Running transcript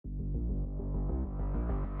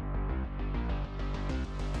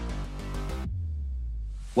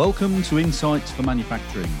Welcome to Insights for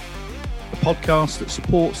Manufacturing, the podcast that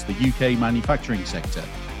supports the UK manufacturing sector.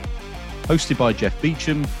 Hosted by Jeff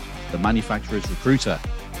Beecham, the manufacturer's recruiter.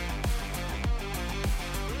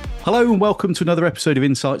 Hello and welcome to another episode of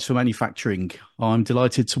Insights for Manufacturing. I'm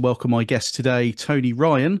delighted to welcome my guest today, Tony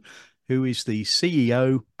Ryan, who is the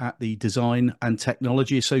CEO at the Design and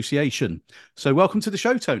Technology Association. So welcome to the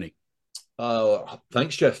show, Tony.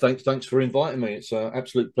 Thanks, Jeff. Thanks for inviting me. It's an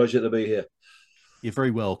absolute pleasure to be here. You're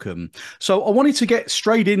very welcome. So I wanted to get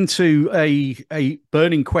straight into a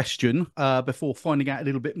burning question before finding out a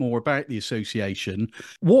little bit more about the association.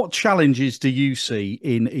 What challenges do you see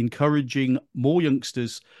in encouraging more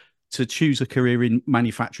youngsters to choose a career in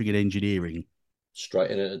manufacturing and engineering?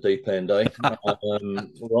 Straight in at the deep end, eh?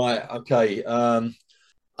 Right, okay.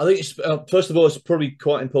 I think it's first of all, it's probably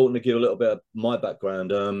quite important to give a little bit of my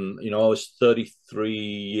background. I was 33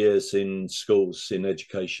 years in schools in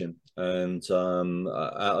education, and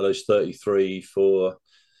out of those 33, for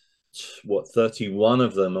 31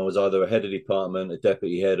 of them, I was either a head of department, a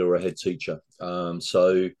deputy head, or a head teacher.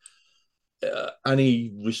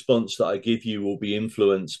 Any response that I give you will be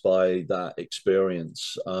influenced by that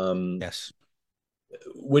experience. Yes.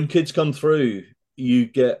 When kids come through, you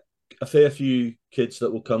get a fair few kids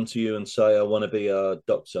that will come to you and say, I want to be a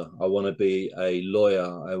doctor, I want to be a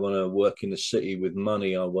lawyer, I want to work in the city with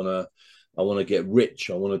money, I want to get rich,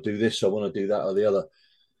 I want to do this, I want to do that or the other.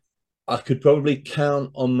 I could probably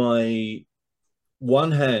count on my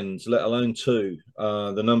one hand, let alone two,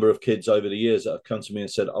 the number of kids over the years that have come to me and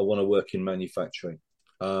said, I want to work in manufacturing.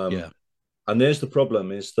 Yeah. And there's the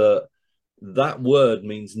problem, is that word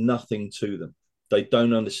means nothing to them. They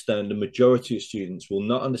don't understand. The majority of students will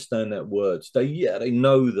not understand that word. They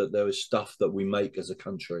know that there is stuff that we make as a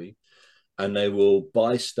country, and they will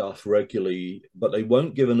buy stuff regularly, but they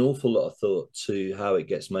won't give an awful lot of thought to how it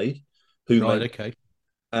gets made, who Right. makes. Okay.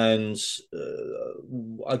 And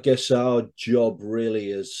I guess our job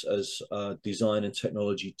really as design and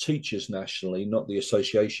technology teachers nationally, not the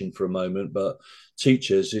association for a moment, but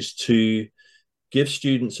teachers, is to give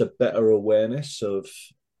students a better awareness of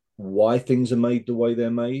why things are made the way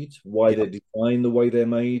they're made, why they're designed the way they're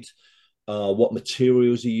made, what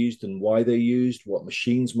materials are used and why they're used, what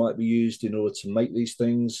machines might be used in order to make these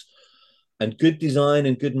things. And good design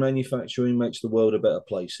and good manufacturing makes the world a better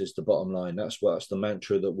place, is the bottom line. That's the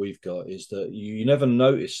mantra that we've got, is that you never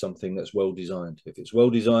notice something that's well designed. If it's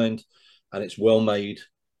well designed and it's well made,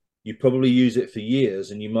 you probably use it for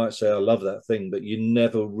years and you might say, I love that thing, but you're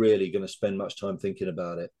never really going to spend much time thinking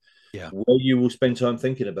about it. Yeah. Where you will spend time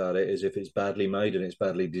thinking about it is if it's badly made and it's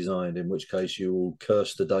badly designed, in which case you will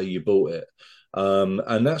curse the day you bought it.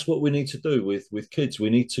 And that's what we need to do with kids. We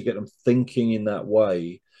need to get them thinking in that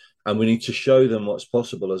way, and we need to show them what's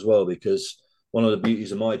possible as well, because one of the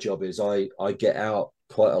beauties of my job is I get out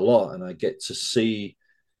quite a lot and I get to see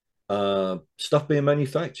stuff being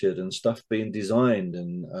manufactured and stuff being designed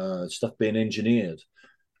and stuff being engineered.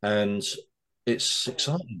 And it's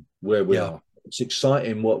exciting where we Yeah. are. It's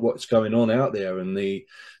exciting what's going on out there, and the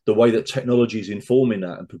way that technology is informing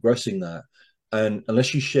that and progressing that. And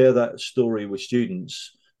unless you share that story with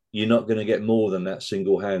students, you're not going to get more than that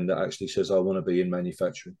single hand that actually says, I want to be in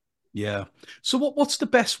manufacturing. Yeah. So what's the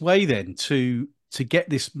best way then to get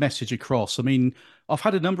this message across? I mean, I've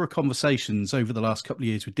had a number of conversations over the last couple of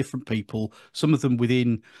years with different people, some of them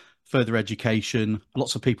within further education,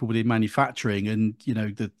 lots of people within manufacturing, and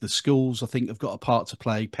the schools I think have got a part to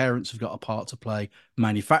play, parents have got a part to play,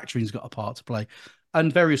 manufacturing's got a part to play,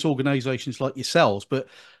 and various organizations like yourselves. But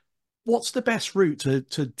what's the best route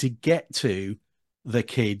to get to the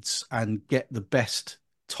kids and get the best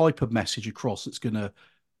type of message across that's going to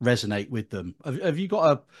resonate with them? Have you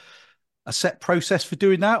got a set process for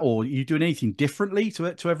doing that, or are you doing anything differently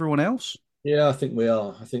to everyone else? Yeah, I think we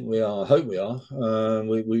are. I think we are. I hope we are.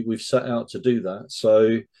 We've set out to do that.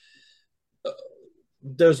 So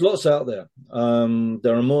there's lots out there.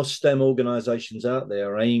 There are more STEM organisations out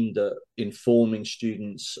there aimed at informing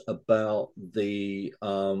students about the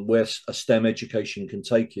where a STEM education can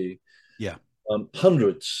take you. Yeah.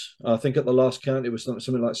 Hundreds. I think at the last count, it was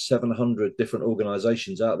something like 700 different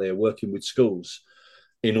organisations out there working with schools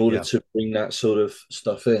in order Yeah. to bring that sort of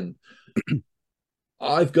stuff in.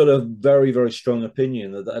 I've got a very, very strong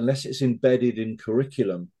opinion that unless it's embedded in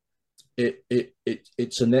curriculum,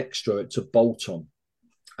 it's an extra, it's a bolt on.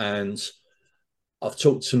 And I've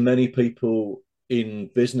talked to many people in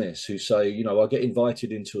business who say, I get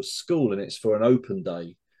invited into a school and it's for an open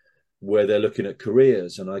day where they're looking at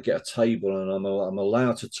careers, and I get a table and I'm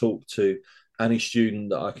allowed to talk to any student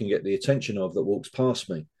that I can get the attention of that walks past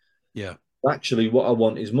me. Yeah. actually, what I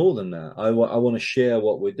want is more than that. I want to share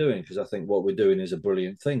what we're doing because I think what we're doing is a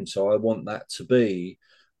brilliant thing. So I want that to be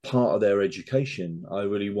part of their education. I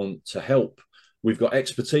really want to help. We've got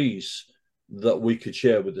expertise that we could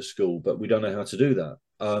share with the school, but we don't know how to do that.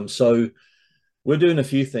 So we're doing a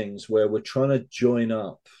few things where we're trying to join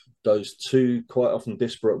up those two quite often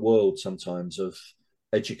disparate worlds sometimes of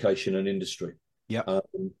education and industry. Yeah.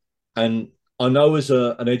 Um, and I know as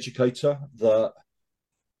an educator that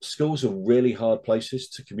schools are really hard places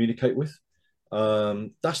to communicate with.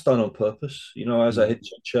 That's done on purpose. You know, as a Mm. head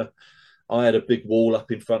teacher, I had a big wall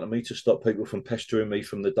up in front of me to stop people from pestering me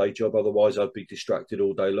from the day job. Otherwise, I'd be distracted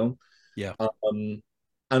all day long. Yeah. Um,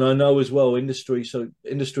 and I know as well, industry. So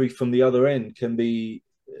industry from the other end can be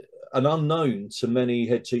an unknown to many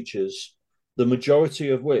head teachers. The majority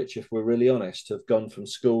of which, if we're really honest, have gone from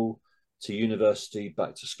school to university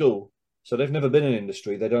back to school. So they've never been in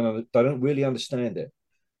industry. They don't really understand it.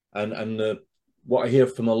 And what I hear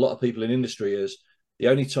from a lot of people in industry is the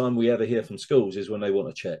only time we ever hear from schools is when they want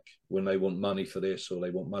a check, when they want money for this or they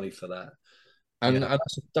want money for that. And, Yeah. and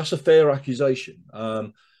that's a fair accusation.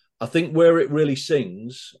 I think where it really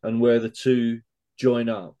sings and where the two join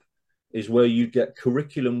up is where you get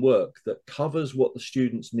curriculum work that covers what the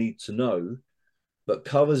students need to know, but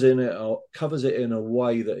covers it in a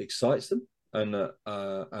way that excites them and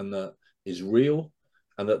that is real,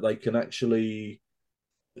 and that they can actually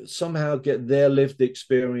somehow get their lived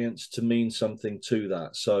experience to mean something to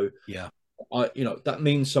that. So Yeah. that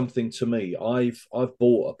means something to me. I've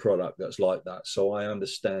bought a product that's like that, so I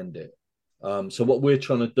understand it. So what we're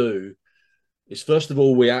trying to do is, first of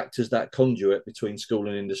all, we act as that conduit between school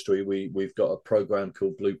and industry. We've got a program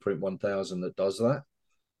called Blueprint 1000 that does that,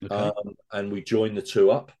 Okay. and we join the two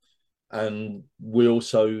up. And we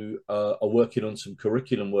also are working on some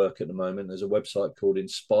curriculum work at the moment. There's a website called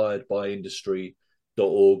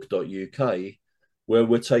inspiredbyindustry.org.uk where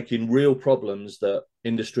we're taking real problems that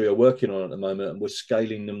industry are working on at the moment and we're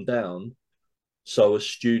scaling them down so as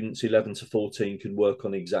students 11 to 14 can work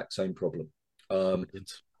on the exact same problem. Um,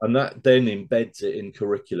 Brilliant. and that then embeds it in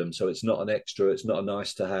curriculum. So it's not an extra, it's not a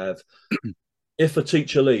nice to have. If a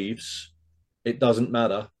teacher leaves, it doesn't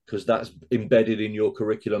matter because that's embedded in your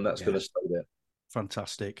curriculum. That's going Yeah. to stay there.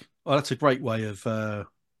 Fantastic. Well, that's a great way of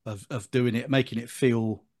doing it, making it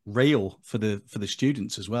feel real for the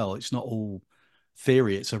students as well. It's not all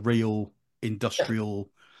theory; it's a real Yeah. industrial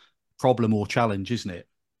problem or challenge, isn't it?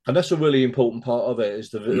 And that's a really important part of it is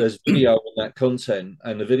there's video in that content,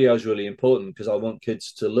 and the video is really important because I want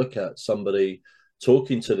kids to look at somebody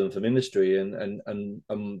talking to them from industry and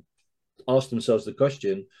ask themselves the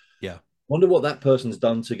question, Yeah. wonder what that person's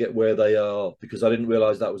done to get where they are, because I didn't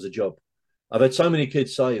realize that was a job. I've had so many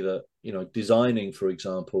kids say that, designing, for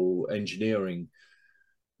example, engineering,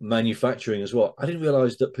 manufacturing as well. I didn't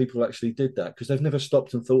realize that people actually did that because they've never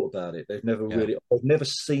stopped and thought about it. Yeah. They've never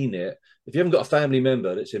seen it. If you haven't got a family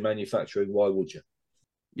member that's in manufacturing, why would you?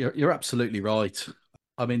 You're absolutely right.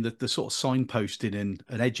 I mean, the sort of signposting and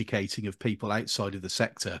educating of people outside of the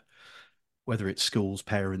sector, whether it's schools,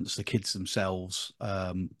 parents, the kids themselves,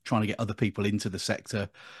 trying to get other people into the sector.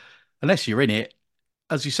 Unless you're in it,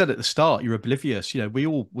 as you said at the start, you're oblivious. We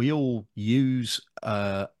all use,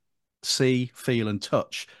 see, feel, and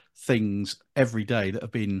touch things every day that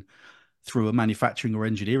have been through a manufacturing or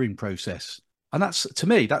engineering process. And that's, to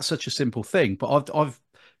me, that's such a simple thing. But I've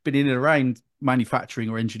been in and around manufacturing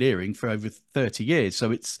or engineering for over 30 years,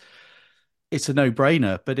 so it's a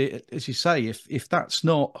no-brainer. But as you say, if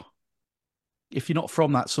you're not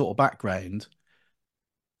from that sort of background,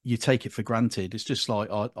 you take it for granted. It's just like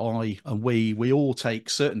I and we all take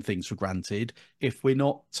certain things for granted if we're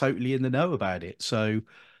not totally in the know about it. So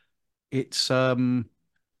it's um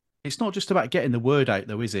it's not just about getting the word out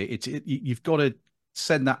though, is it? You've got to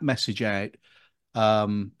send that message out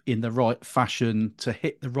in the right fashion to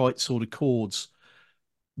hit the right sort of chords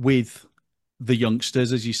with the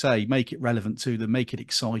youngsters, as you say, make it relevant to them, make it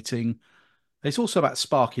exciting. It's also about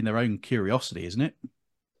sparking their own curiosity, isn't it?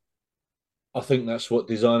 I think that's what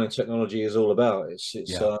design and technology is all about. It's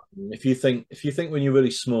Yeah. if you think when you're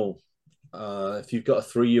really small, if you've got a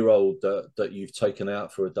 3-year-old that you've taken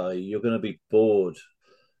out for a day, you're going to be bored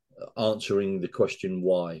answering the question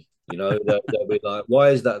why. They'll be like, why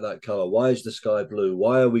is that color? Why is the sky blue?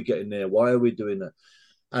 Why are we getting there? Why are we doing that?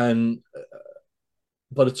 And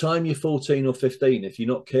by the time you're 14 or 15, if you're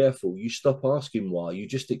not careful, you stop asking why. You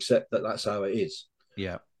just accept that that's how it is.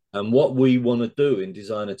 Yeah. And what we want to do in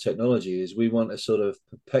design and technology is we want a sort of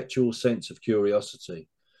perpetual sense of curiosity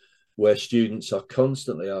where students are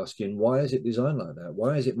constantly asking, why is it designed like that?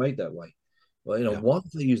 Why is it made that way? Well, Yeah. why do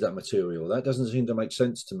they use that material? That doesn't seem to make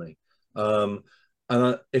sense to me. Um,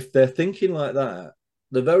 And if they're thinking like that,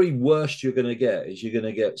 the very worst you're going to get is you're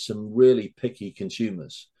going to get some really picky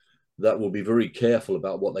consumers that will be very careful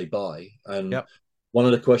about what they buy. And Yep. one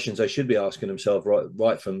of the questions they should be asking themselves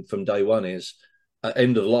right from day one is, at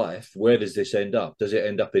end of life, where does this end up? Does it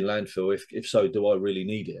end up in landfill? If so, do I really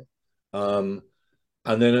need it? And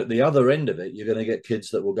then at the other end of it, you're going to get kids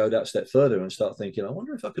that will go that step further and start thinking, I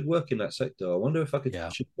wonder if I could work in that sector. I wonder if I could Yeah.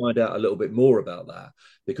 find out a little bit more about that,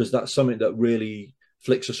 because that's something that really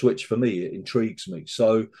flicks a switch for me. It intrigues me.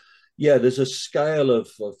 So, yeah, there's a scale of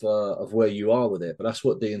where you are with it, but that's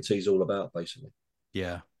what D&T is all about, basically.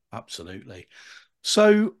 Yeah, absolutely.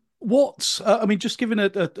 So, what's I mean, just giving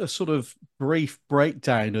a sort of brief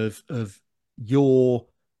breakdown of your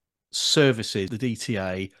services, the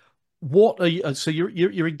DTA. What are you? So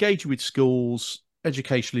you're engaging with schools,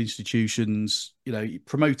 educational institutions,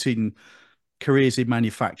 promoting careers in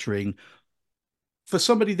manufacturing. For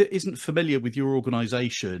somebody that isn't familiar with your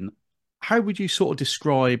organisation, how would you sort of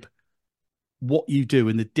describe what you do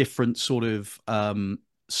and the different sort of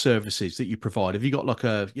services that you provide? Have you got like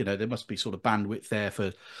there must be sort of bandwidth there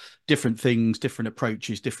for different things, different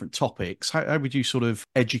approaches, different topics. How would you sort of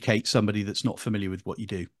educate somebody that's not familiar with what you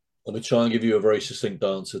do? Let me try and give you a very succinct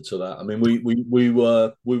answer to that. I mean, we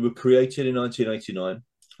were created in 1989.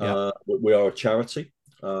 Yeah. We are a charity,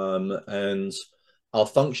 and our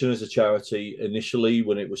function as a charity initially,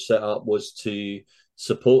 when it was set up, was to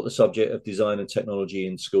support the subject of design and technology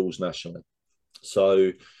in schools nationally.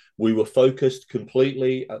 So we were focused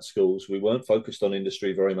completely at schools. We weren't focused on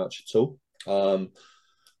industry very much at all.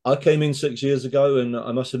 I came in 6 years ago, and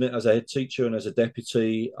I must admit, as a head teacher and as a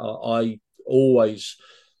deputy, I always,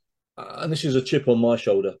 and this is a chip on my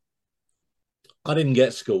shoulder, I didn't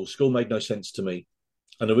get school. School made no sense to me.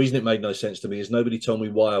 And the reason it made no sense to me is nobody told me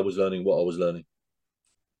why I was learning what I was learning.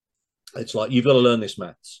 It's like, you've got to learn this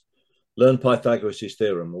maths, learn Pythagoras'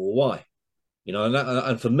 theorem. Well, why?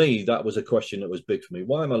 And for me, that was a question that was big for me.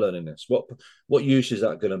 Why am I learning this? What use is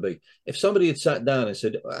that going to be? If somebody had sat down and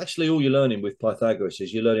said, actually, all you're learning with Pythagoras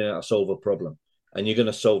is you're learning how to solve a problem, and you're going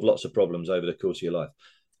to solve lots of problems over the course of your life,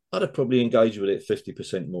 I'd have probably engaged with it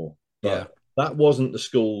 50% more. Yeah. But that wasn't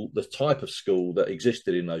the type of school that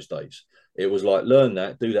existed in those days. It was like, learn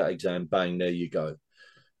that, do that exam, bang, there you go.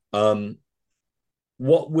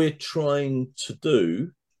 What we're trying to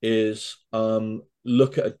do is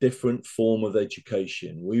look at a different form of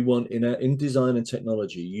education. We want, in design and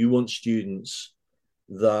technology, you want students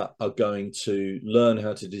that are going to learn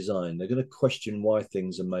how to design. They're going to question why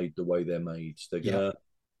things are made the way they're made. Yeah.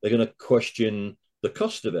 They're going to question the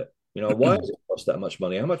cost of it. Why does it cost that much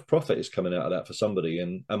money? How much profit is coming out of that for somebody?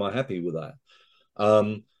 And am I happy with that?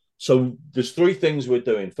 So there's three things we're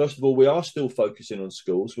doing. First of all, we are still focusing on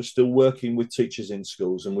schools. We're still working with teachers in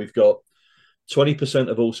schools, and we've got 20%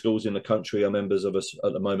 of all schools in the country are members of us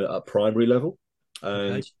at the moment at primary level.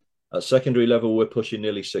 And Okay. at secondary level, we're pushing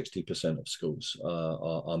nearly 60% of schools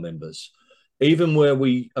are members. Even where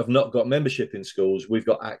we have not got membership in schools, we've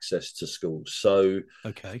got access to schools. So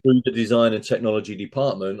Okay. through the design and technology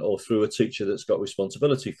department, or through a teacher that's got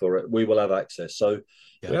responsibility for it, we will have access. So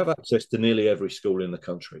Yeah. we have access to nearly every school in the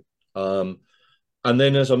country. And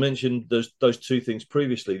then, as I mentioned, there's those two things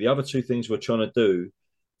previously. The other two things we're trying to do,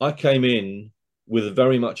 I came in with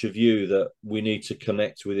very much a view that we need to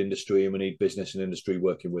connect with industry, and we need business and industry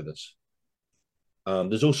working with us.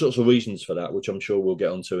 There's all sorts of reasons for that, which I'm sure we'll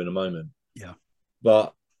get onto in a moment. Yeah.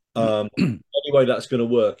 But the only way that's going to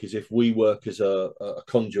work is if we work as a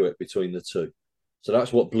conduit between the two. So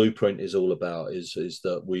that's what Blueprint is all about, is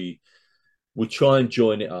that we try and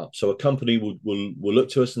join it up. So a company will look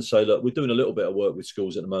to us and say, look, we're doing a little bit of work with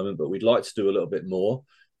schools at the moment, but we'd like to do a little bit more.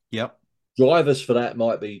 Yep. Drivers for that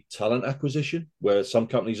might be talent acquisition, where some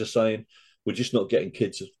companies are saying, we're just not getting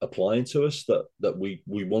kids applying to us that we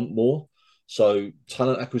want more. So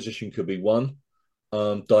talent acquisition could be one.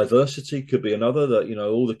 Diversity could be another, that,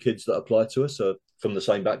 all the kids that apply to us are from the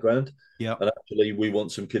same background. Yep. And actually, we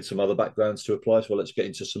want some kids from other backgrounds to apply. So let's get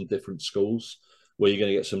into some different schools where you're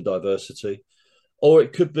going to get some diversity. Or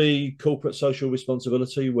it could be corporate social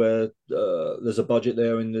responsibility, where there's a budget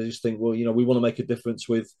there and they just think, well, we want to make a difference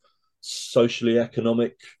with socially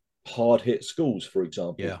economic hard hit schools, for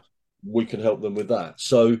example. Yeah. We can help them with that.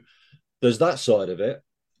 So there's that side of it.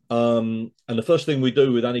 And the first thing we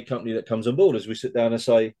do with any company that comes on board is we sit down and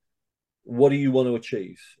say, what do you want to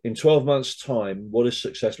achieve? In 12 months' time, what does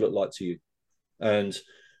success look like to you? And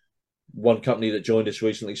one company that joined us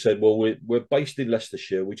recently said, well, we're based in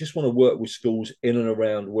Leicestershire. We just want to work with schools in and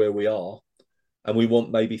around where we are. And we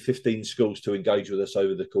want maybe 15 schools to engage with us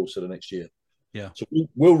over the course of the next year. Yeah. So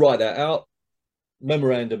we'll write that out,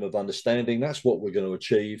 memorandum of understanding. That's what we're going to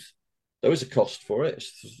achieve. there is a cost for it.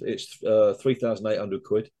 It's 3,800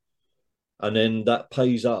 quid, and then that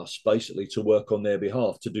pays us basically to work on their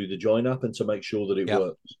behalf to do the join up and to make sure that it Yeah.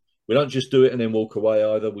 works. We don't just do it and then walk away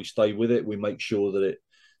either. We stay with it. We make sure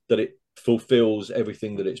that it fulfills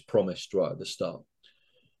everything that it's promised right at the start.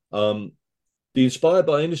 The Inspired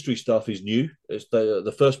by Industry stuff is new. It's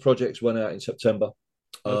the first projects went out in September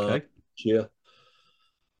Okay. this year,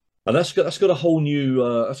 and that's got a whole new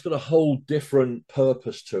that's got a whole different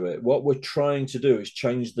purpose to it. What we're trying to do is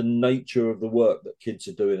change the nature of the work that kids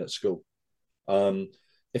are doing at school. Um,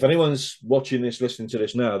 if anyone's watching this, listening to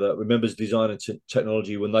this now, that remembers design and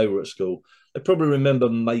technology when they were at school, they probably remember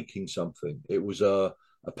making something. It was a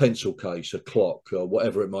pencil case, a clock, or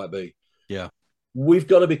whatever it might be. Yeah. We've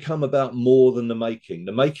got to become about more than the making.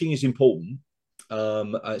 The making is important.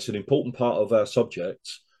 It's an important part of our subject,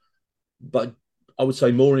 but I would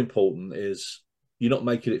say more important is you're not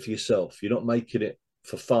making it for yourself. You're not making it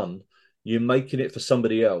for fun. You're making it for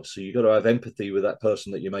somebody else. So you've got to have empathy with that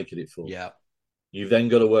person that you're making it for. Yeah. You've then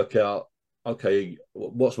got to work out, okay,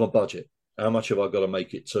 what's my budget? How much have I got to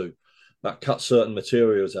make it to? That cuts certain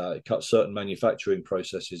materials out. It cuts certain manufacturing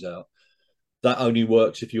processes out. That only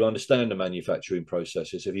works if you understand the manufacturing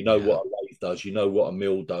processes. If you know Yeah. what a lathe does, you know what a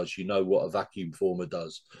mill does, you know what a vacuum former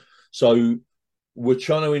does. So we're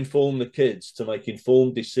trying to inform the kids to make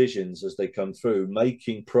informed decisions as they come through,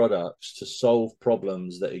 making products to solve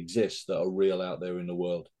problems that exist that are real out there in the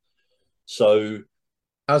world. So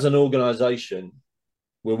as an organization,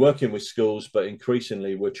 we're working with schools, but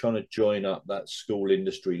increasingly we're trying to join up that school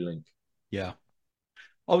industry link. Yeah.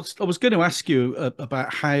 I was going to ask you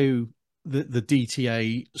about how the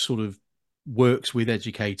DTA sort of works with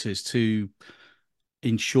educators to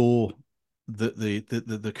ensure that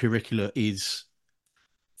the curricula is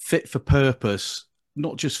fit for purpose,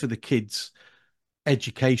 not just for the kids'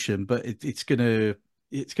 education, but it's going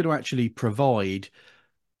to actually provide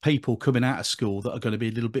people coming out of school that are going to be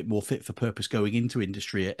a little bit more fit for purpose going into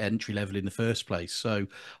industry at entry level in the first place. So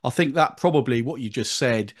I think that probably what you just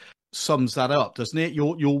said sums that up, doesn't it?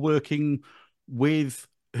 You're working with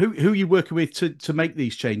who are you working with to make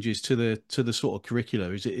these changes to the sort of curricula?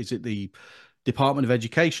 Is it the Department of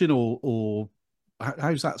Education or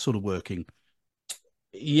how's that sort of working?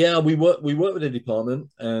 Yeah, we work with the department,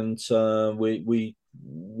 and we're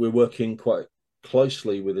working quite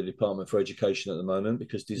closely with the Department for Education at the moment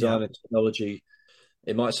because Yeah, design and technology.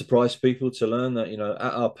 It might surprise people to learn that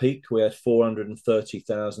at our peak we had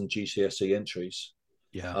 430,000 GCSE entries,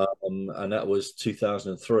 yeah, and that was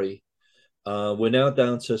 2003. We're now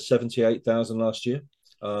down to 78,000 last year.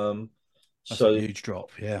 Um, that's a so huge drop.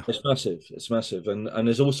 Yeah. it's massive. It's massive, and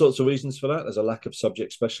there's all sorts of reasons for that. There's a lack of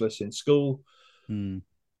subject specialists in school. Hmm.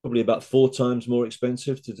 Probably about 4 times more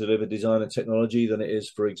expensive to deliver design and technology than it is,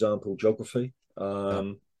 for example, geography.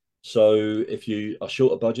 Yeah. So if you are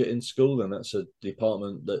short a budget in school, then that's a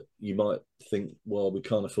department that you might think, well, we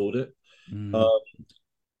can't afford it. Uh, Mm,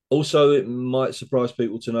 Also, it might surprise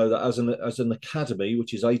people to know that as an academy,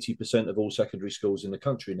 which is 80% of all secondary schools in the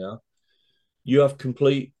country now, you have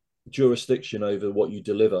complete jurisdiction over what you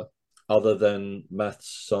deliver, other than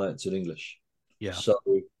maths, science, and English. yeah. So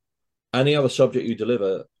any other subject you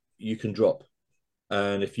deliver, you can drop.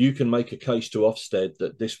 And if you can make a case to Ofsted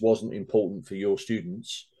that this wasn't important for your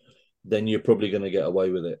students, then you're probably going to get away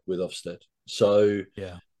with it with Ofsted. So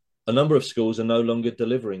Yeah. a number of schools are no longer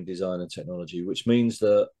delivering design and technology, which means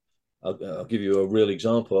that I'll give you a real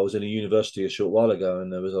example. I was in a university a short while ago,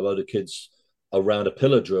 and there was a load of kids around a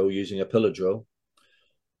pillar drill using a pillar drill.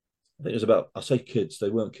 I think it was about, I say kids, they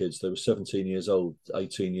weren't kids, they were 17 years old,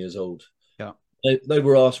 18 years old. Yeah. They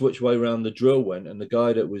were asked which way around the drill went, and the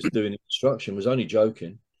guy that was doing the instruction was only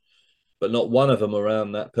joking, but not one of them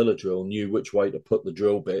around that pillar drill knew which way to put the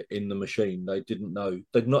drill bit in the machine. They didn't know.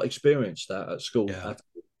 They'd not experienced that at school. Yeah.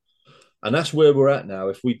 And that's where we're at now.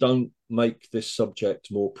 If we don't make this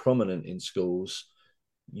subject more prominent in schools,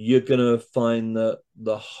 you're going to find that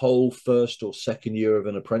the whole first or second year of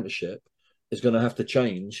an apprenticeship is going to have to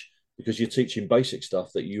change because you're teaching basic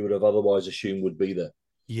stuff that you would have otherwise assumed would be there.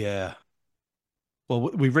 Yeah.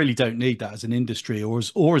 Well, we really don't need that as an industry or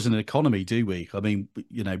as an economy, do we? I mean,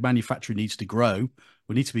 manufacturing needs to grow.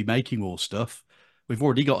 We need to be making more stuff. We've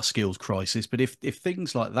already got a skills crisis, but if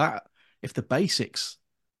things like that, if the basics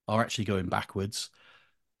are actually going backwards,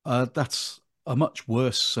 that's a much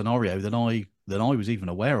worse scenario than I was even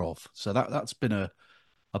aware of. So that's been a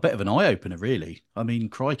bit of an eye opener, really. I mean,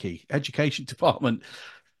 crikey, education department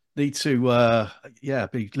need to be a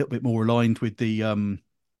little bit more aligned with the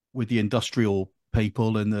industrial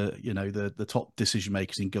people and the top decision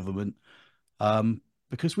makers in government,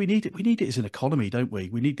 because we need it as an economy, don't we?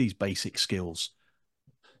 We need these basic skills.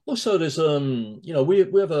 Also, there's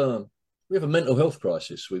we have a mental health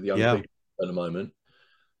crisis with young Yeah, people at the moment,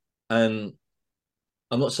 and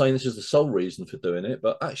I'm not saying this is the sole reason for doing it,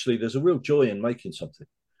 but actually, there's a real joy in making something.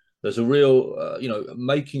 There's a real,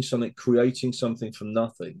 making something, creating something from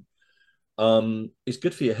nothing. Is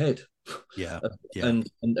good for your head, yeah, yeah,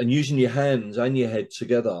 and using your hands and your head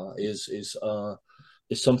together is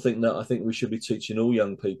something that I think we should be teaching all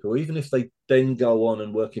young people, even if they then go on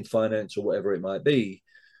and work in finance or whatever it might be.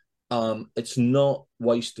 It's not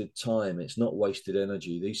wasted time. It's not wasted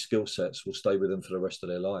energy. These skill sets will stay with them for the rest of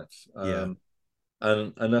their life. yeah,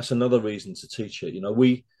 And that's another reason to teach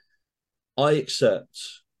it. I accept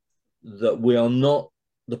that we are not,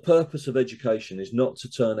 the purpose of education is not to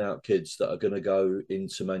turn out kids that are going to go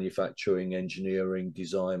into manufacturing, engineering,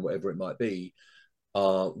 design, whatever it might be,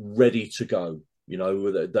 ready to go.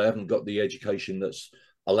 They haven't got the education that's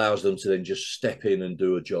allows them to then just step in and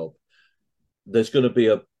do a job. There's going to be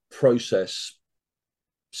a process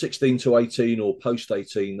 16 to 18 or post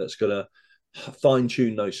 18 that's going to fine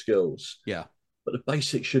tune those skills, yeah, but the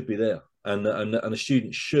basics should be there, and a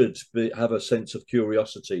student should have a sense of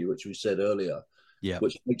curiosity, which we said earlier, yeah,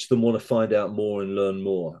 which makes them want to find out more and learn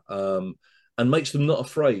more, and makes them not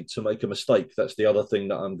afraid to make a mistake. That's the other thing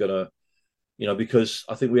that I'm gonna, because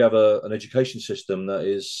I think we have an education system that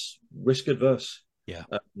is risk adverse, yeah,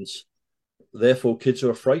 and therefore kids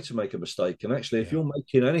are afraid to make a mistake. And actually, if yeah, you're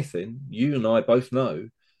making anything, you and I both know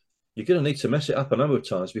you're going to need to mess it up a number of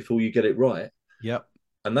times before you get it right. yeah,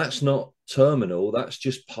 And that's not terminal. That's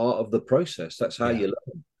just part of the process. That's how yeah, you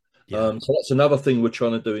learn. yeah. So that's another thing we're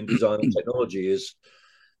trying to do in design and technology is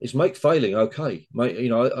make failing okay.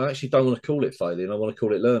 I actually don't want to call it failing. I want to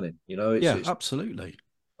call it learning. Yeah, It's absolutely.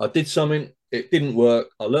 I did something, it didn't work.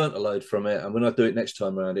 I learned a load from it, and when I do it next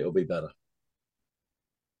time around, it'll be better.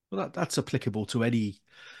 Well, that's applicable to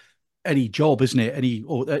any job, isn't it?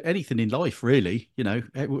 Anything in life, really.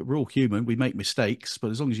 We're all human. We make mistakes,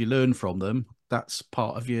 but as long as you learn from them, that's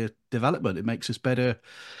part of your development. It makes us better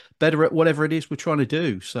at whatever it is we're trying to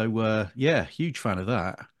do. So, yeah, huge fan of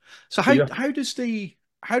that. So, So how does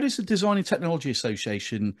the Design and Technology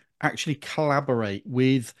Association actually collaborate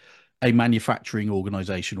with a manufacturing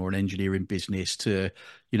organization or an engineering business to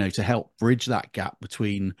help bridge that gap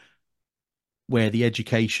between where the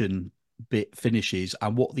education bit finishes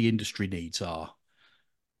and what the industry needs are?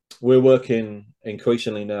 we're working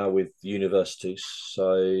increasingly now with universities.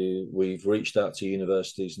 So we've reached out to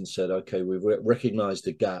universities and said, okay, we've recognized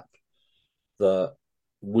the gap that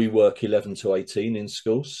we work 11 to 18 in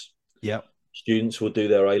schools. Yeah, Students will do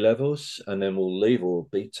their A levels and then will leave, or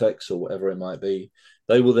BTECs or whatever it might be.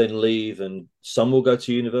 They will then leave, and some will go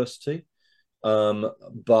to university.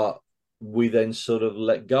 But we then sort of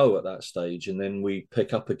let go at that stage, and then we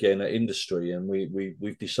pick up again at industry. And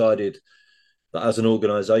we've decided that as an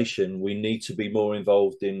organisation, we need to be more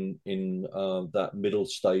involved in that middle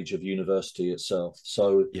stage of university itself.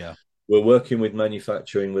 So yeah, we're working with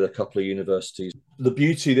manufacturing with a couple of universities. The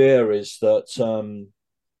beauty there is that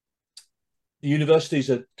the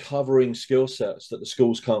universities are covering skill sets that the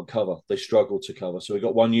schools can't cover. They struggle to cover. So we've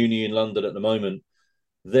got one uni in London at the moment.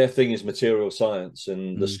 Their thing is material science,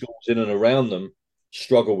 and the mm, schools in and around them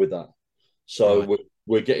struggle with that. So right,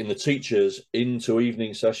 we're getting the teachers into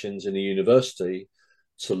evening sessions in the university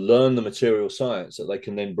to learn the material science that they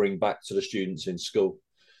can then bring back to the students in school.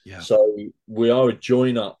 yeah, So we are a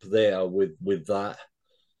join up there with that,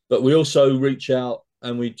 but we also reach out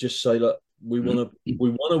and we just say, look, we want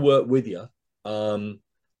to work with you. Um,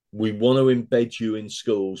 we want to embed you in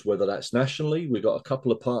schools, whether that's nationally. We've got a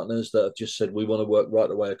couple of partners that have just said we want to work right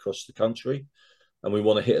the way across the country, and we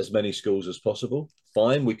want to hit as many schools as possible.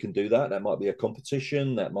 Fine, we can do that. That might be a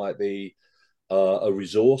competition. That might be a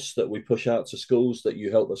resource that we push out to schools that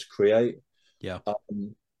you help us create. yeah,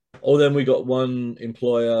 Um, or then we got one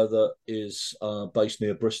employer that is based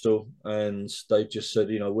near Bristol, and they've just said,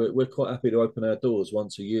 we're quite happy to open our doors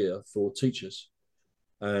once a year for teachers.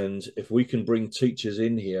 And if we can bring teachers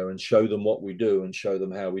in here and show them what we do and show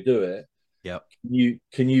them how we do it, yeah,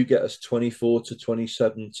 can you get us 24 to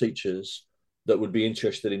 27 teachers that would be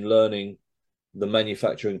interested in learning the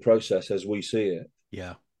manufacturing process as we see it?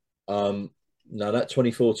 yeah, Um, Now that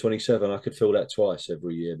 24, 27, I could fill that twice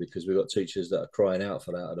every year, because we've got teachers that are crying out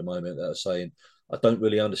for that at the moment, that are saying, I don't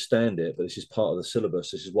really understand it, but this is part of the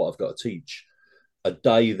syllabus. This is what I've got to teach. A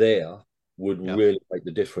day there would yeah. really make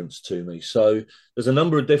the difference to me. So there's a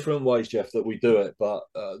number of different ways, Jeff, that we do it, but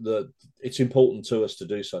it's important to us to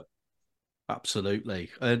do so. Absolutely.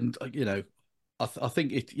 And I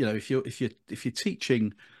think if you're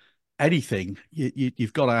teaching anything,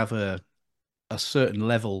 you've got to have a certain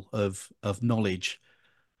level of knowledge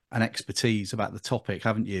and expertise about the topic,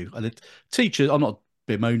 haven't you? And the teachers, I'm not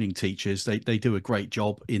bemoaning teachers; they do a great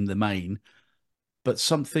job in the main. But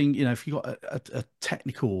something, if you've got a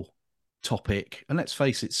technical topic, and let's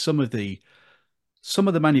face it, some of the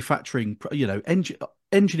manufacturing,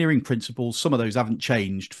 engineering principles, some of those haven't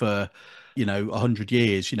changed for, 100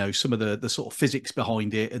 years. Some of the sort of physics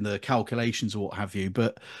behind it and the calculations or what have you.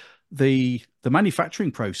 But the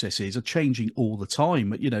manufacturing processes are changing all the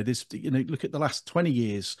time. There's, look at the last 20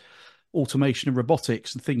 years, automation and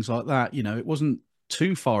robotics and things like that. It wasn't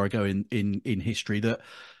too far ago in history that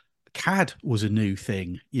CAD was a new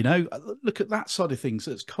thing. Look at that side of things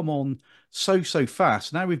that's come on so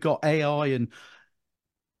fast. Now we've got AI and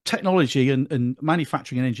technology, and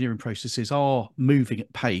manufacturing and engineering processes are moving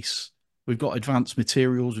at pace. We've got advanced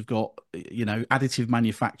materials, we've got additive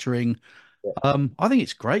manufacturing. Yeah. I think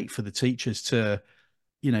it's great for the teachers to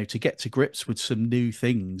get to grips with some new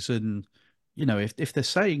things. And if they're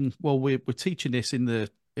saying, well, we're teaching this in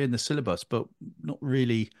the syllabus but not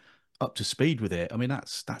really up to speed with it, I mean,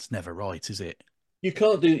 that's never right, is it? You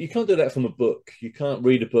can't do that from a book. You can't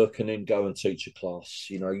read a book and then go and teach a class.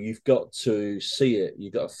 You've got to see it,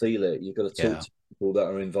 you've got to feel it, you've got to talk Yeah, to people that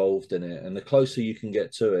are involved in it. And the closer you can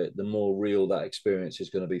get to it, the more real that experience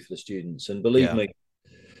is going to be for the students. And believe yeah. me,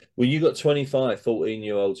 when you've got 25,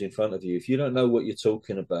 14-year-olds in front of you, if you don't know what you're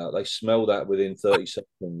talking about, they smell that within 30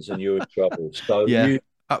 seconds and you're in trouble. So Yeah, you do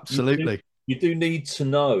absolutely. you do need to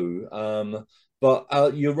know.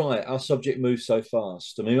 But you're right, our subject moves so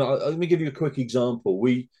fast. I mean, let me give you a quick example.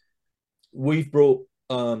 We've brought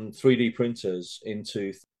 3D printers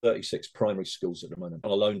into 36 primary schools at the moment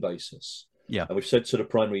on a loan basis. Yeah, And we've said to the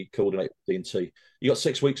primary coordinator, D&T, you got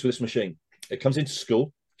 6 weeks with this machine. It comes into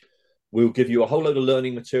school. We'll give you a whole load of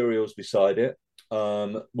learning materials beside it.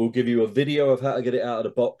 We'll give you a video of how to get it out of the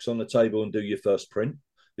box on the table and do your first print,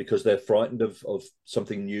 because they're frightened of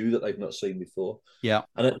something new that they've not seen before. yeah,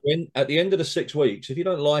 And at the end of the 6 weeks, if you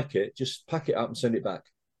don't like it, just pack it up and send it back,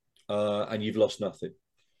 and you've lost nothing.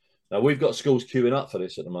 Now, we've got schools queuing up for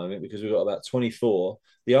this at the moment because we've got about 24.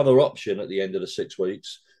 The other option at the end of the 6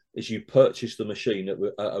 weeks is you purchase the machine at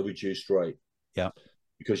a reduced rate yeah,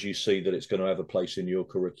 because you see that it's going to have a place in your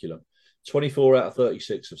curriculum. 24 out of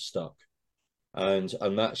 36 have stuck. And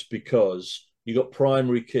that's because you got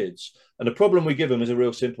primary kids. And the problem we give them is a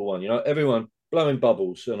real simple one. Everyone blowing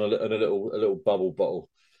bubbles and a little bubble bottle.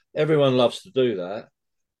 Everyone loves to do that.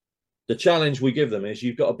 The challenge we give them is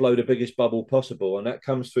you've got to blow the biggest bubble possible, and that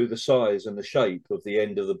comes through the size and the shape of the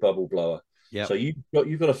end of the bubble blower. yeah, So you've got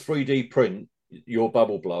to 3D print your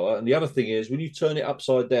bubble blower. And the other thing is when you turn it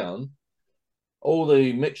upside down, all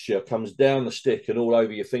the mixture comes down the stick and all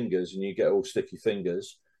over your fingers, and you get all sticky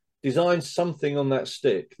fingers. Design something on that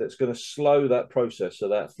stick that's going to slow that process of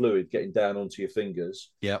that fluid getting down onto your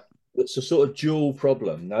fingers. yeah, It's a sort of dual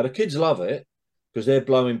problem. Now, the kids love it because they're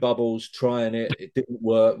blowing bubbles, trying it. It didn't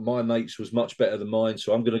work. My mate's was much better than mine,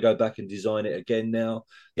 so I'm going to go back and design it again now.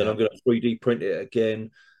 Then yeah, I'm going to 3D print it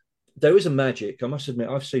again. There is a magic. I must admit,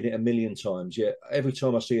 I've seen it a million times. Yet every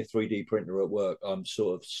time I see a 3D printer at work, I'm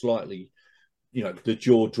sort of slightly, the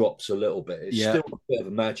jaw drops a little bit. It's yeah, still a bit of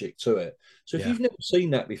a magic to it. So if yeah, you've never seen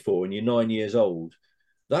that before and you're 9 years old,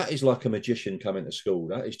 that is like a magician coming to school.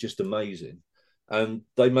 That is just amazing. And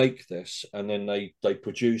they make this and then they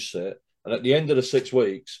produce it. And at the end of the 6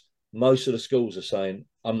 weeks, most of the schools are saying,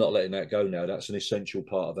 I'm not letting that go now. That's an essential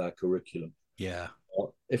part of our curriculum. yeah.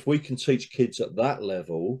 If we can teach kids at that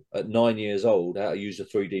level, at 9 years old, how to use a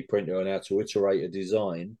 3D printer and how to iterate a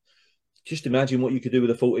design, just imagine what you could do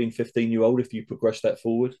with a 14, 15-year-old if you progress that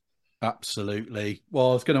forward. Absolutely.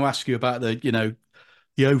 Well, I was going to ask you about the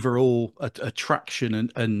overall attraction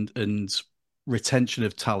and retention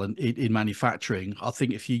of talent in manufacturing. I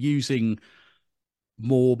think if you're using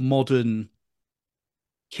more modern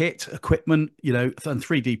kit equipment, and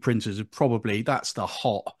 3D printers are probably that's the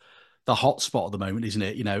hot spot at the moment, isn't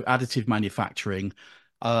it? Additive manufacturing.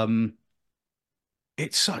 Um,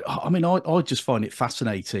 it's I mean, I just find it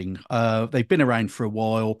fascinating. They've been around for a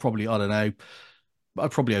while, probably, I don't know,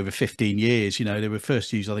 probably over 15 years. They were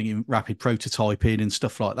first used, I think, in rapid prototyping and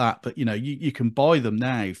stuff like that. But you can buy them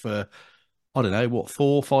now for, I don't know, what,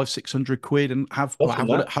 4, 5, 600 quid, and have Less than have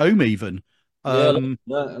one that. at home even. Yeah, Um,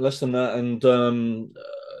 less than that. And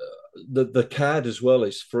the CAD as well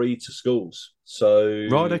is free to schools. right, So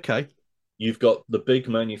okay, you've got the big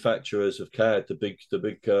manufacturers of CAD, the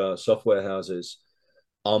big software houses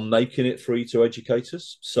are making it free to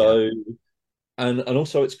educators. yeah, So and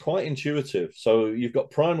also it's quite intuitive. So you've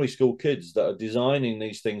got primary school kids that are designing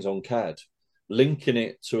these things on CAD, linking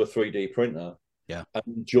it to a 3D printer yeah,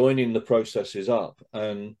 and joining the processes up.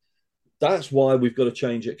 And that's why we've got to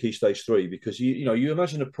change at Key Stage 3, because you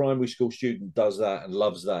imagine a primary school student does that and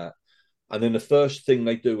loves that, and then the first thing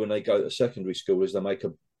they do when they go to secondary school is they make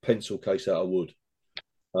a pencil case out of wood.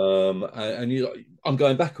 I'm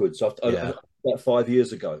going backwards. Yeah, About 5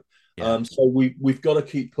 years ago. yeah, So we've got to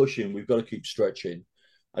keep pushing. We've got to keep stretching,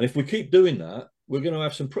 and if we keep doing that, we're going to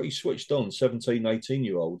have some pretty switched on 17, 18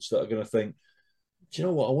 year olds that are going to think, do you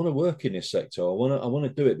know what? I want to work in this sector. I want to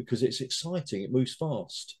do it because it's exciting. It moves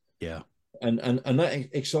fast, yeah, and that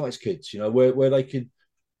excites kids. Where they can.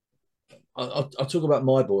 I talk about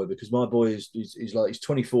my boy because my boy he's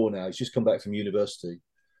 24 now. He's just come back from university.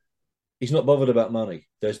 He's not bothered about money.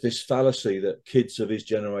 There's this fallacy that kids of his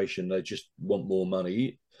generation, they just want more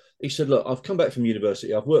money. He said, look, I've come back from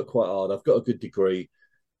university. I've worked quite hard. I've got a good degree.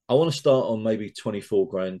 I want to start on maybe 24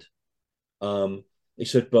 grand. He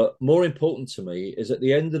said, but more important to me is at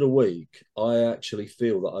the end of the week, I actually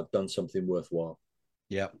feel that I've done something worthwhile.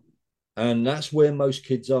 yeah. And that's where most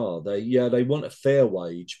kids are. They want a fair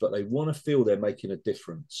wage, but they want to feel they're making a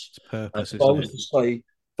difference. It's And purpose, if I isn't was it? to say,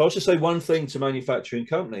 if I was to say one thing to manufacturing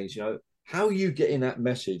companies, how are you getting that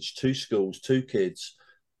message to schools, to kids,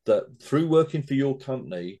 that through working for your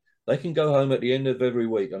company, they can go home at the end of every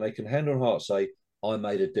week and they can hand on heart say, I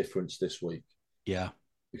made a difference this week. Yeah.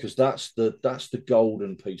 Because that's the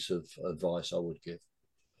golden piece of advice I would give.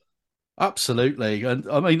 Absolutely. And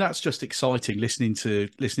I mean, that's just exciting listening to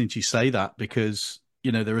you say that because,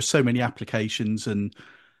 there are so many applications and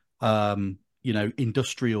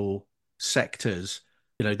industrial sectors,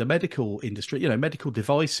 the medical industry, medical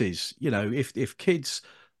devices, if kids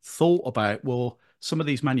thought about, well, some of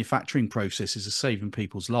these manufacturing processes are saving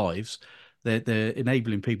people's lives. They're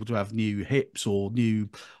enabling people to have new hips or new,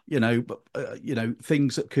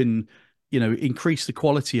 things that can, increase the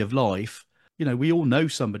quality of life. We all know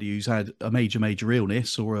somebody who's had a major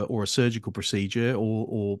illness or a surgical procedure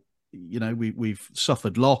or we've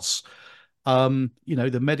suffered loss.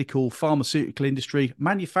 The medical pharmaceutical industry,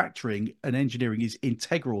 manufacturing and engineering is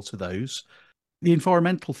integral to those. The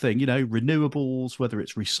environmental thing, renewables, whether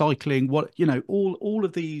it's recycling, all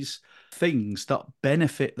of these things that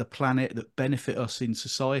benefit the planet, that benefit us in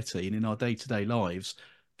society and in our day-to-day lives,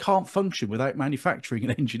 can't function without manufacturing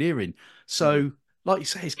and engineering. So, like you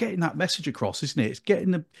say, it's getting that message across, isn't it? It's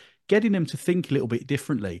getting them to think a little bit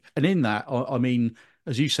differently. And in that, I mean,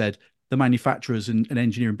 as you said, the manufacturers and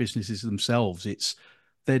engineering businesses themselves,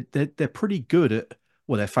 they're pretty good at,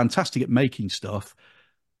 well, they're fantastic at making stuff.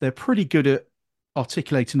 They're pretty good at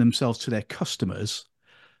articulating themselves to their customers,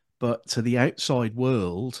 but to the outside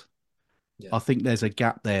world, Yeah. I think there's a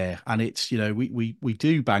gap there. And it's, we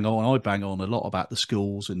do bang on, I bang on a lot about the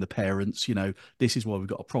schools and the parents, this is why we've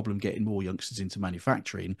got a problem getting more youngsters into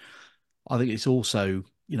manufacturing. I think it's also,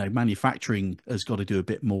 manufacturing has got to do a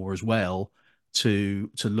bit more as well to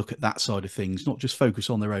look at that side of things, not just focus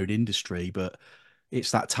on their own industry, but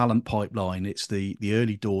it's that talent pipeline. It's the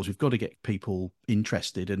early doors. We've got to get people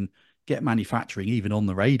interested and get manufacturing even on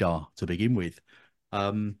the radar to begin with.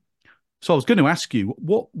 So I was going to ask you,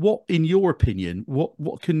 what in your opinion,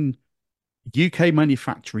 what can UK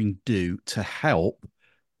manufacturing do to help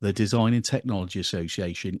the Design and Technology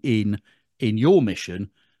Association in your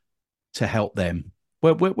mission to help them?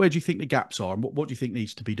 Where do you think the gaps are, and what do you think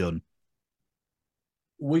needs to be done?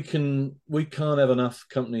 We can't have enough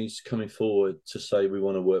companies coming forward to say we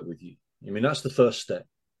want to work with you. I mean, that's the first step.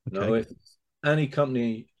 Okay. If any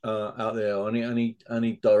company out there, or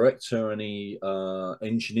any director, any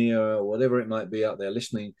engineer, or whatever it might be out there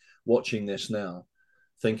listening, watching this now,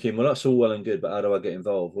 thinking, well, that's all well and good, but how do I get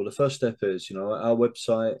involved? Well, the first step is, our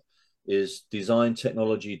website is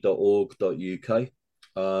designtechnology.org.uk.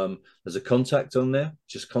 There's a contact on there.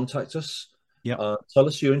 Just contact us. Yep. Tell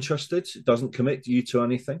us you're interested. It doesn't commit you to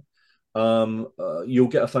anything. You'll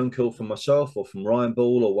get a phone call from myself or from Ryan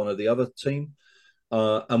Ball or one of the other team,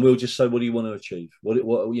 and we'll just say, what do you want to achieve? What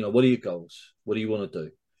are your goals? What do you want to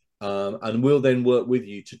do? And we'll then work with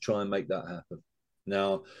you to try and make that happen.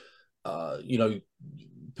 Now,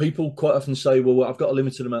 people quite often say, well, I've got a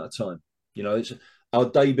limited amount of time. It's our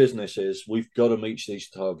day business is we've got to reach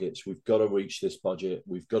these targets. We've got to reach this budget.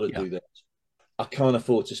 We've got to Yeah. do this. I can't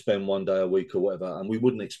afford to spend one day a week or whatever, and we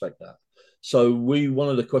wouldn't expect that. So one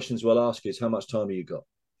of the questions we'll ask is, how much time have you got?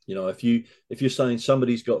 If you're saying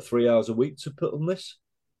somebody's got 3 hours a week to put on this,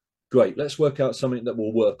 great. Let's work out something that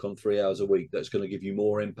will work on 3 hours a week that's going to give you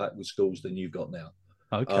more impact with schools than you've got now.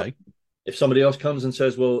 Um, Okay. if somebody else comes and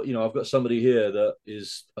says, well, I've got somebody here that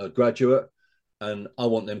is a graduate and I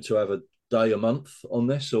want them to have a day a month on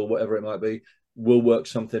this or whatever it might be, we'll work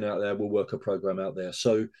something out there. We'll work a program out there.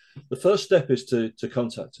 So the first step is to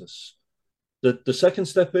contact us. The second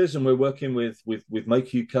step is, and we're working with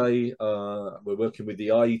Make UK, we're working with the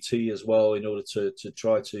IET as well in order to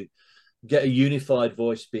try to get a unified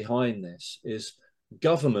voice behind this. Is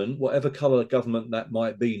government, whatever colour government that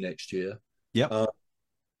might be next year, Yep. uh,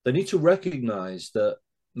 they need to recognise that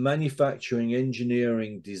manufacturing,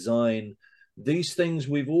 engineering, design, these things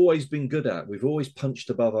we've always been good at. We've always punched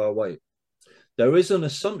above our weight. There is an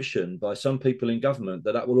assumption by some people in government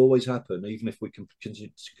that that will always happen, even if we can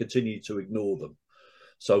continue to ignore them.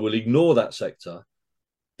 So we'll ignore that sector.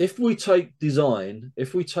 If we take design,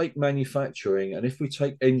 if we take manufacturing, and if we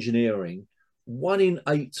take engineering, 1 in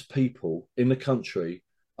 8 people in the country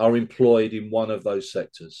are employed in one of those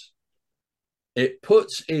sectors. It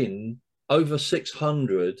puts in over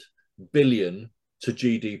 600 billion to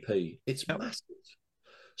GDP. It's Yep. massive.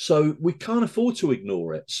 So we can't afford to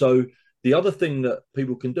ignore it. So the other thing that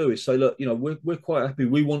people can do is say, look, we're quite happy.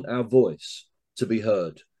 We want our voice to be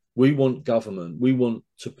heard. We want government. We want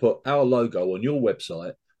to put our logo on your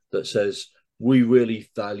website that says, we really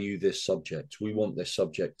value this subject. We want this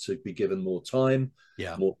subject to be given more time,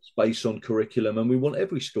 Yeah. more space on curriculum, and we want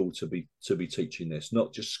every school to be teaching this,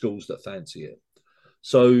 not just schools that fancy it.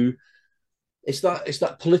 So it's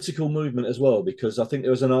that political movement as well, because I think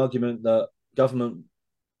there was an argument that government,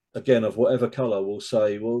 again, of whatever colour, will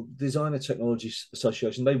say, well, Design and Technology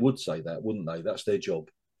Association, they would say that, wouldn't they? That's their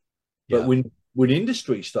job. But Yeah. when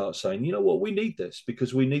industry starts saying, you know what, we need this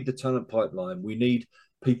because we need the talent pipeline, we need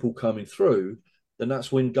people coming through, then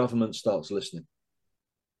that's when government starts listening.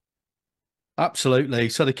 Absolutely.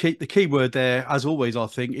 So the key word there, as always, I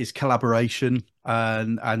think, is collaboration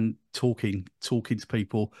and talking to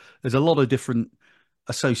people. There's a lot of different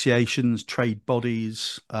associations, trade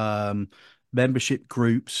bodies, membership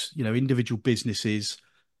groups, individual businesses.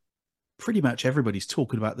 Pretty much everybody's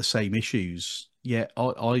talking about the same issues. Yet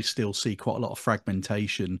I still see quite a lot of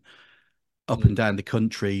fragmentation up and Mm. down the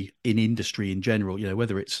country in industry in general.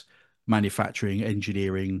 Whether it's manufacturing,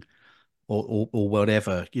 engineering, or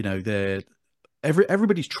whatever.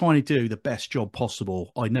 Everybody's trying to do the best job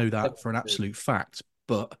possible. I know that for an absolute fact,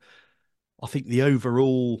 but I think the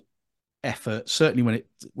overall effort, certainly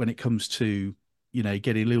when it comes to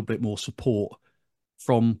getting a little bit more support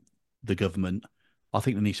from the government, I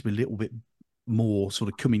think there needs to be a little bit more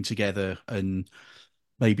sort of coming together, and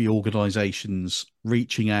maybe organisations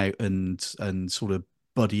reaching out and sort of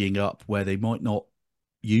buddying up where they might not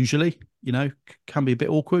usually. Can be a bit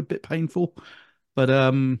awkward, bit painful, but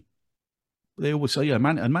they always say, and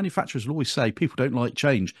manufacturers will always say people don't like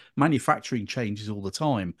change. Manufacturing changes all the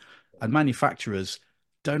time, and manufacturers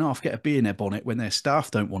don't half get a bee in their bonnet when their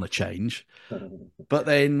staff don't want to change. But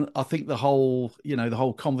then I think the whole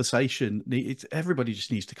conversation, everybody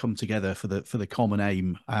just needs to come together for the common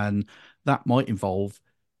aim, and that might involve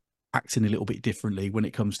acting a little bit differently when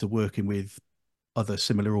it comes to working with other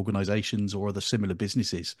similar organizations or other similar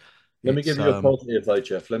businesses. Let me It's give you a positive though,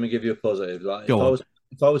 Jeff. Let me give you a positive. Like Go on.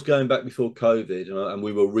 if I was going back before COVID, and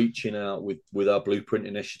we were reaching out with our blueprint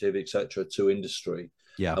initiative, etc., to industry,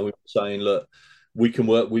 Yeah. and we were saying, look, we can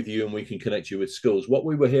work with you and we can connect you with schools. What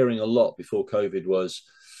we were hearing a lot before COVID was,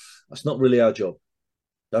 that's not really our job.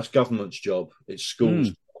 That's government's job. It's schools.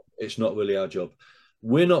 Mm, It's not really our job.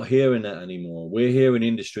 We're not hearing that anymore. We're hearing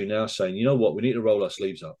industry now saying, you know what, we need to roll our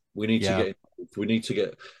sleeves up. We need to yeah. get we need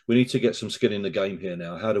to get some skin in the game here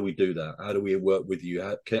now. How do we do that? How do we work with you?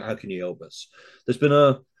 How can you help us? There's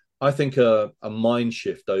been I think a mind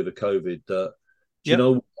shift over COVID that, do you Yep.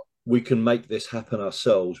 know, we can make this happen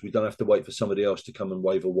ourselves. We don't have to wait for somebody else to come and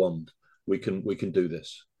wave a wand. We can do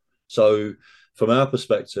this. So from our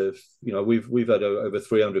perspective, we've had over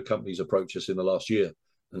 300 companies approach us in the last year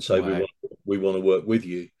and say, we Wow. want to work with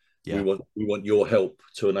you. We Yeah. want your help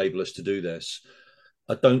to enable us to do this.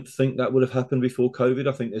 I don't think that would have happened before COVID.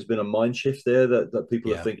 I think there's been a mind shift there that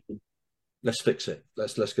people are Yeah. thinking, let's fix it.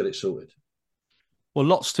 Let's get it sorted. Well,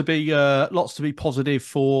 lots to be positive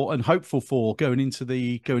for and hopeful for going into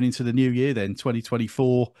the new year. Then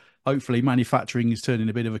 2024. Hopefully, manufacturing is turning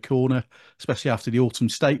a bit of a corner, especially after the autumn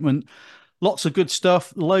statement. Lots of good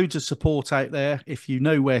stuff, loads of support out there if you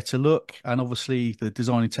know where to look. And obviously, the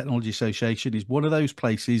Design and Technology Association is one of those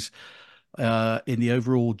places in the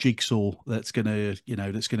overall jigsaw that's gonna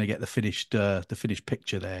get the finished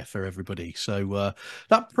picture there for everybody. So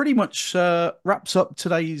that pretty much wraps up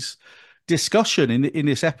today's discussion in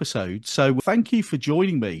this episode. So thank you for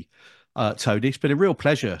joining me, Tony. It's been a real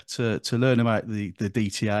pleasure to learn about the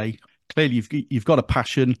DTA. Clearly, you've got a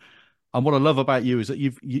passion, and what I love about you is that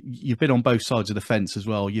you've been on both sides of the fence as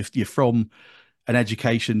well. You're from an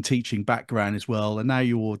education teaching background as well, and now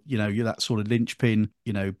you're that sort of linchpin,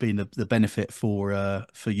 being the benefit for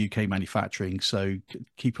UK manufacturing. So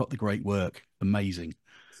keep up the great work. amazing.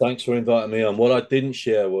 Thanks for inviting me on. What I didn't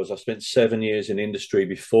share was I spent 7 years in industry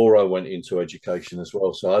before I went into education as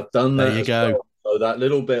well. So I've done There that you as go. well. So that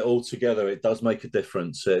little bit all together, it does make a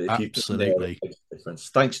difference. If you've been there, it Absolutely. makes a difference.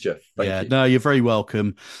 Thanks, Jeff. Thank Yeah, you. no, you're very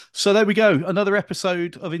welcome. So there we go. Another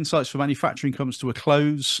episode of Insights for Manufacturing comes to a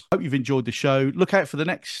close. Hope you've enjoyed the show. Look out for the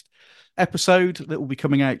next episode that will be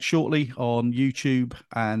coming out shortly on YouTube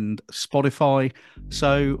and Spotify.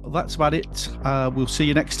 So that's about it. We'll see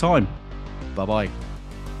you next time. Bye bye.